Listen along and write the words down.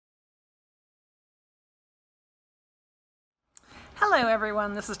Hello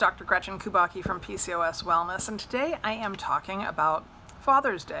everyone, this is Dr. Gretchen Kubacki from PCOS Wellness, and today I am talking about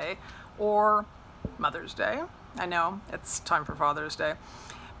Father's Day or Mother's Day. I know it's time for Father's Day,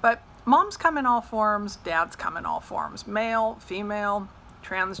 but moms come in all forms, dads come in all forms, male, female,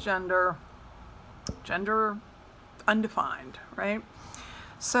 transgender, gender undefined, right?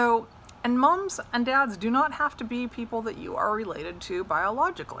 So, and moms and dads do not have to be people that you are related to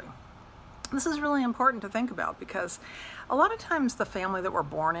biologically. This is really important to think about because a lot of times the family that we're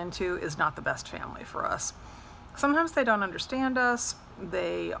born into is not the best family for us. Sometimes they don't understand us,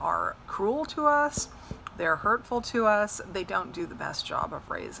 they are cruel to us, they're hurtful to us, they don't do the best job of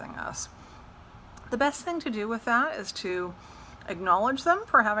raising us. The best thing to do with that is to acknowledge them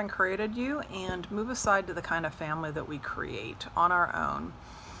for having created you and move aside to the kind of family that we create on our own.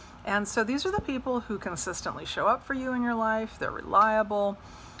 And so these are the people who consistently show up for you in your life. They're reliable,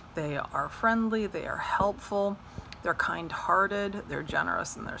 they are friendly, they are helpful, they're kind-hearted, they're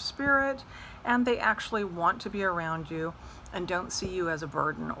generous in their spirit, and they actually want to be around you and don't see you as a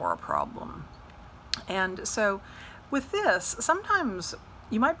burden or a problem. And so with this, sometimes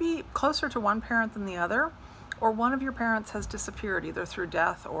you might be closer to one parent than the other, or one of your parents has disappeared either through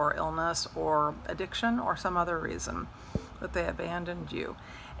death or illness or addiction or some other reason that they abandoned you.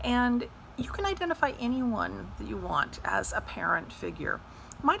 And you can identify anyone that you want as a parent figure.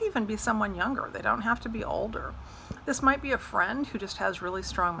 Might even be someone younger. They don't have to be older. This might be a friend who just has really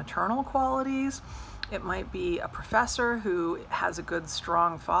strong maternal qualities. It might be a professor who has a good,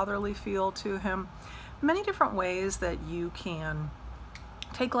 strong fatherly feel to him. Many different ways that you can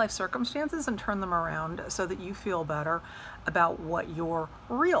take life circumstances and turn them around so that you feel better about what your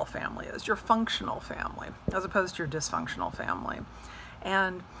real family is, your functional family, as opposed to your dysfunctional family.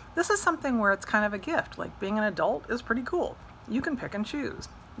 And this is something where it's kind of a gift. Like, being an adult is pretty cool. You can pick and choose.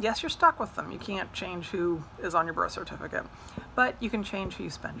 Yes, you're stuck with them. You can't change who is on your birth certificate, but you can change who you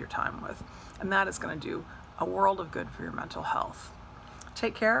spend your time with. And that is going to do a world of good for your mental health.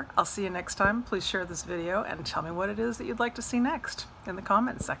 Take care. I'll see you next time. Please share this video and tell me what it is that you'd like to see next in the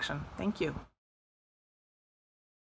comments section. Thank you.